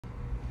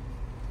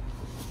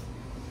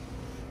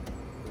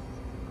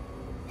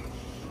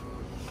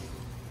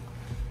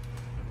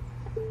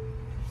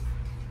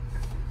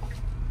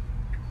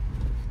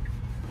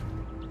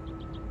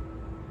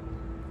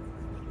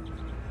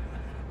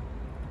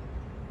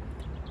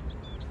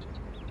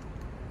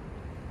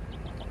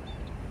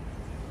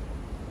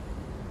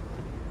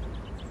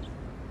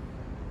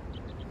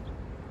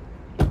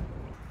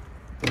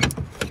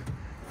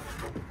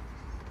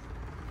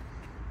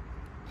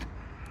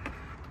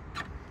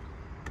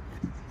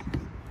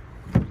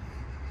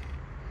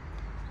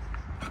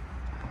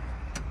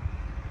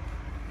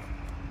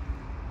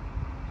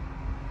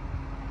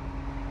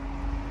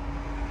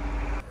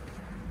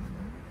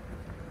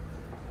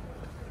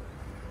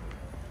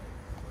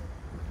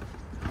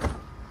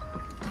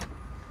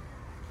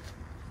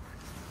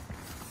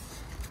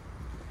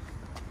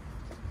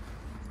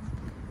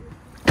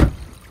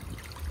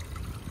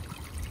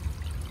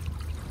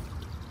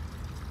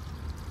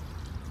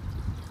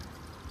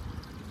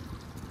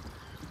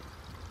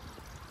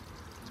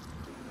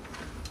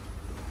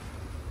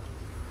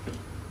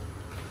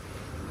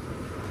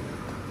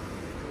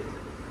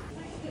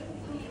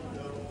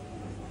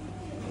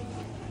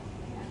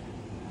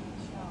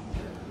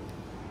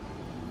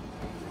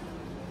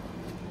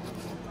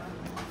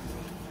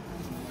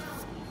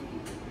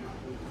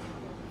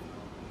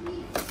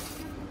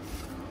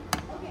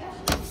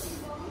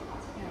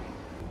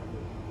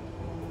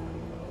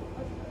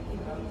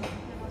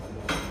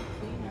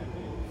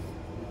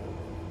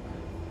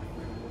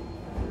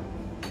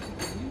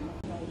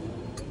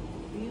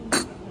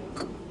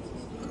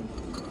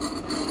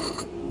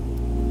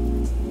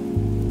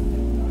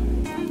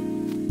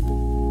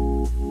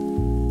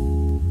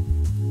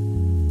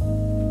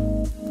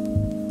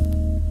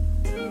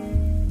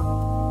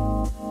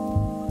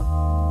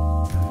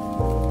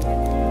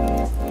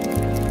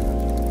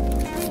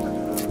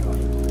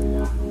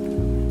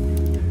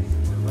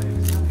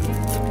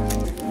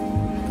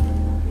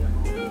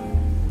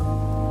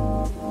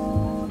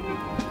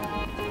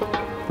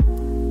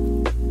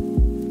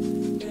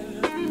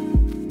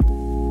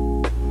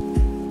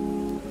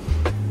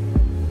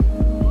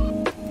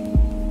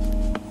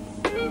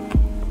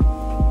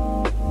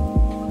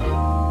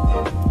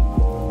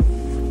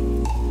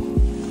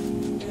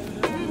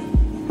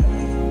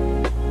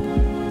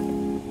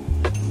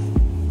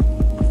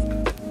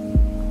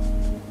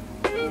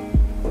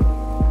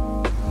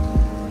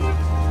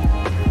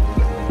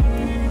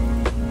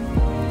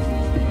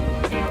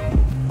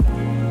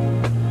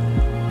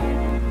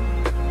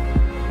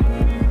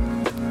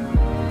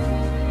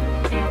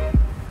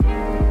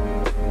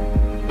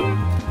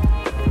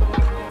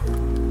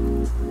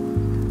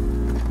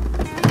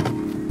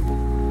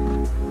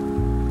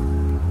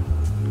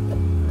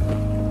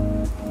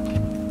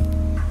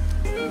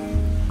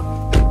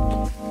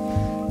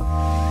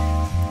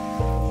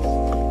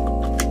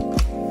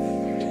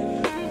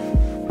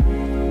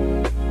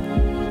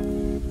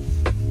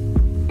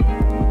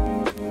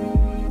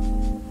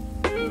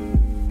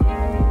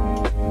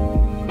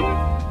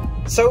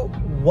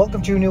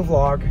Welcome to a new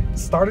vlog.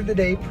 Started the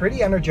day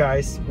pretty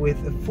energized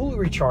with a fully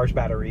recharged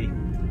battery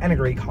and a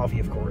great coffee,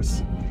 of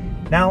course.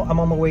 Now I'm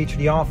on my way to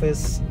the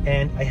office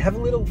and I have a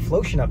little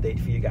Flotion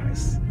update for you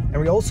guys. And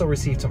we also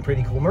received some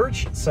pretty cool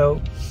merch,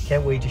 so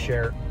can't wait to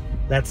share.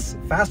 Let's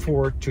fast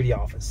forward to the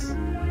office.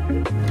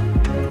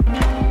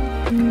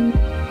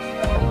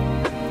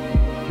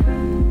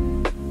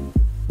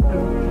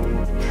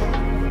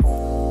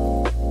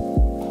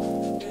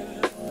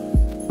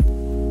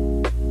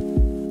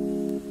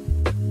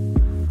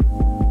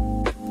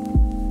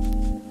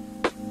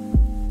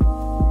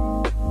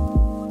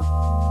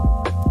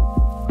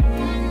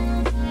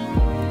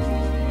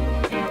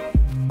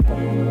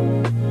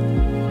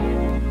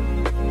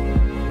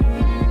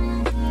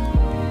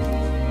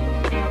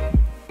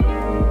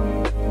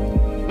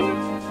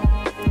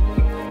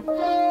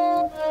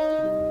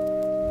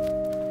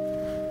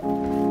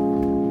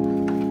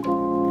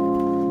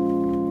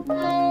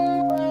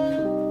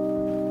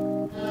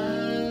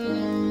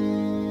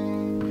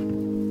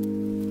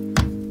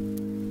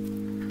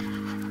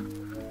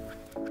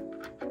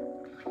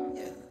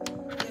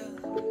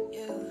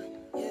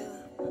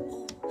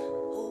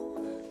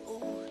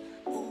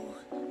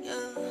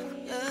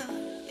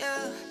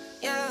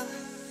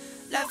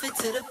 Left it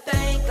to the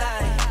bank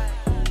like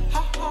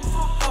ha ha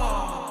ha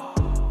ha.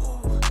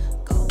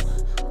 Go,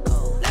 go.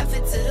 Left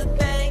it to the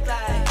bank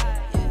like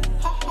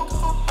ha ha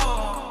ha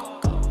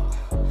ha.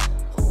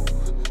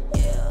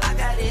 Yeah, I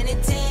got it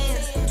in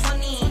tens,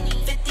 20,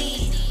 50,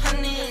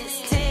 hundreds,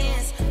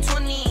 tens,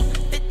 20,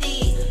 50,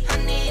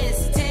 hundreds,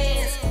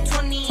 tens,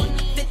 20,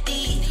 50,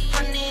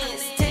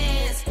 hundreds,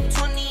 tens,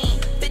 20,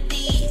 50,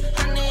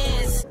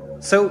 hundreds.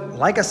 So,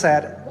 like I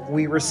said,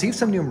 we received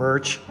some new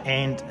merch,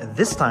 and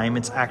this time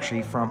it's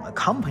actually from a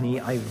company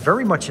I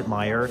very much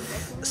admire,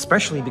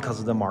 especially because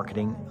of the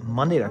marketing,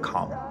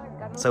 Monday.com.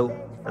 So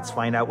let's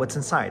find out what's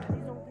inside.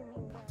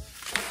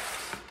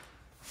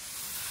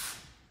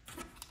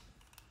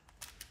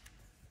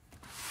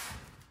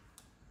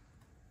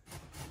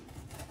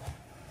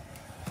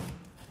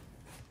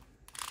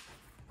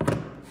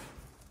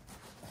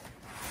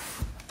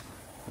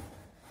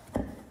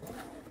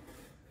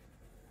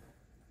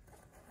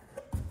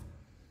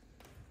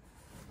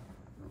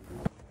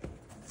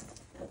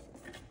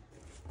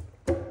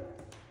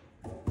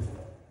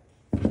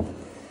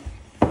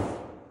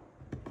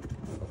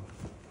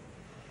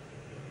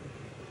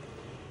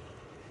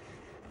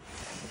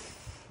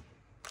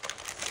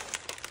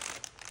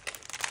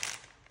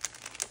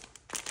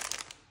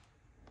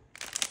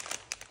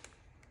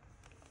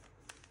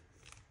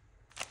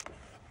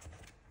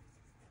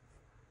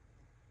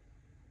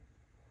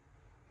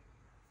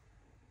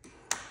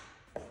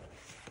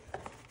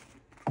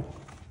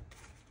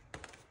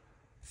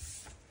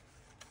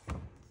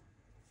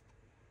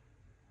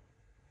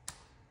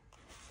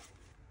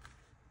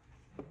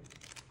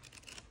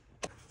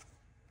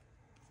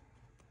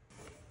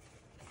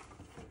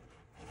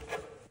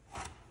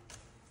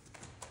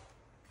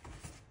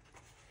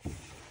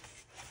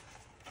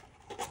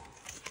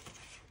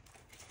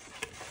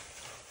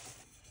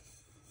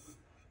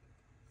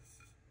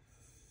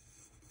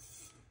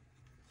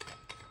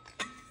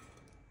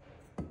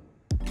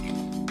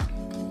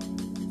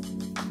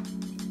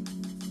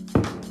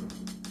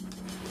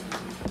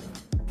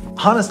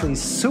 Honestly,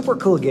 super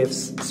cool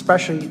gifts,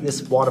 especially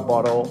this water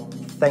bottle.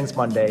 Thanks,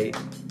 Monday.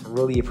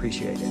 Really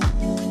appreciate it.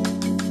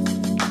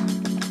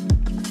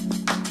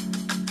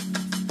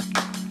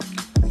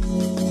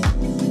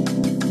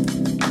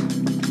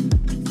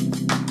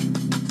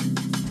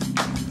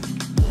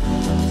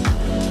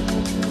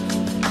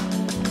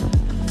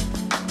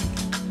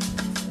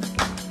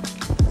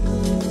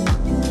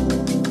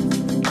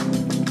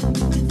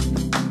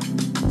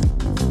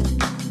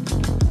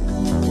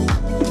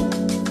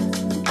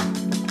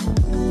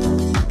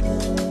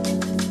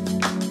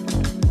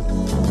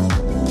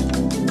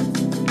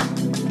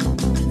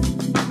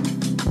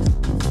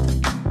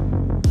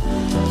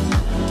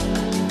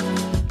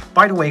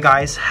 By the way,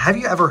 guys, have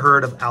you ever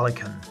heard of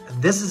Alicon?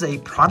 This is a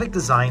product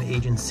design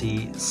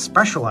agency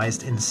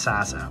specialized in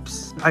SaaS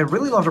apps. I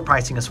really love the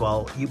pricing as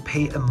well. You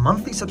pay a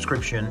monthly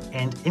subscription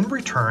and in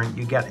return,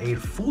 you get a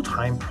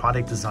full-time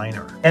product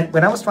designer. And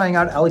when I was trying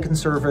out Alicon's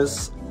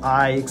service,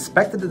 I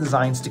expected the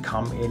designs to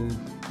come in,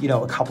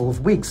 a couple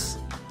of weeks.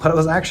 But I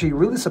was actually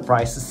really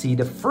surprised to see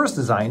the first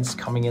designs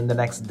coming in the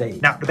next day.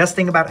 Now, the best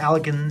thing about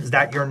Alicon is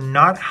that you're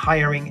not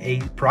hiring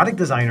a product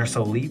designer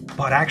solely,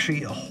 but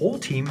actually a whole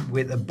team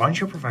with a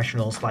bunch of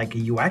professionals like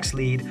a UX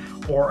lead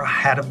or a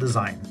head of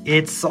design.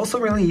 It's also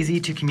really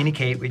easy to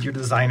communicate with your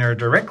designer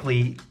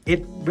directly.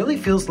 It really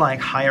feels like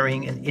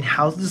hiring an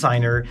in-house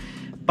designer,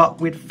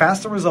 but with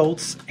faster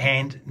results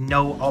and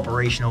no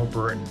operational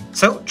burden.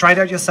 So try it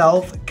out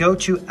yourself. Go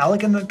to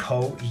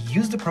alicon.co,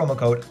 use the promo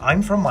code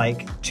I'm from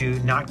Mike to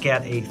not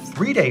get a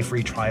 3-day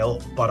free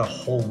trial, but a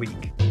whole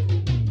week.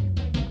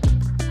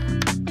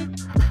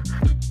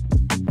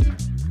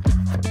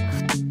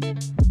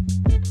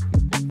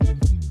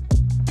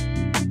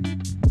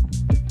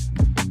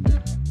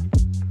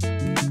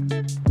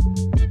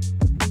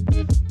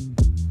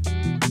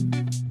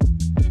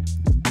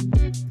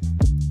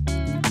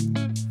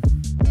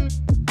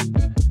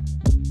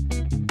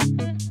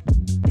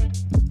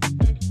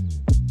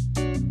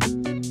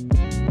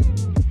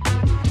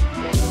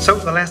 So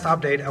the last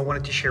update I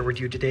wanted to share with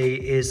you today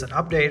is an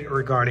update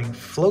regarding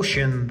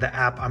Flotion, the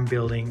app I'm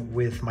building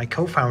with my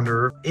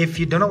co-founder. If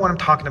you don't know what I'm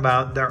talking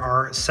about, there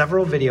are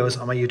several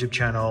videos on my YouTube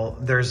channel.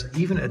 There's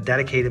even a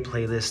dedicated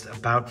playlist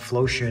about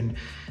Flotion.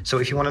 So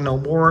if you want to know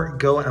more,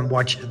 go and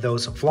watch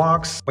those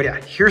vlogs. But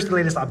yeah, here's the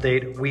latest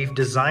update. We've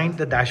designed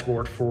the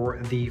dashboard for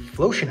the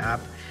Flotion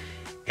app.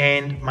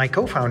 And my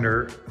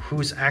co-founder,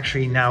 who's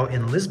actually now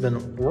in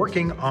Lisbon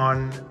working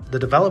on the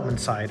development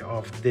side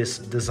of this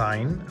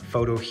design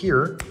photo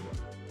here,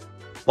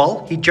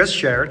 well, he just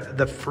shared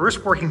the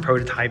first working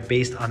prototype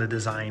based on the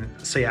design.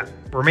 So yeah,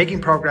 we're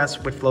making progress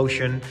with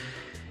Flotion,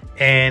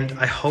 and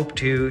I hope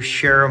to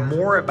share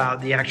more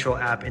about the actual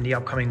app in the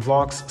upcoming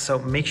vlogs. So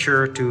make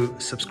sure to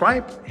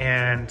subscribe.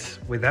 And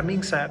with that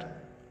being said,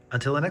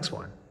 until the next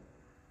one.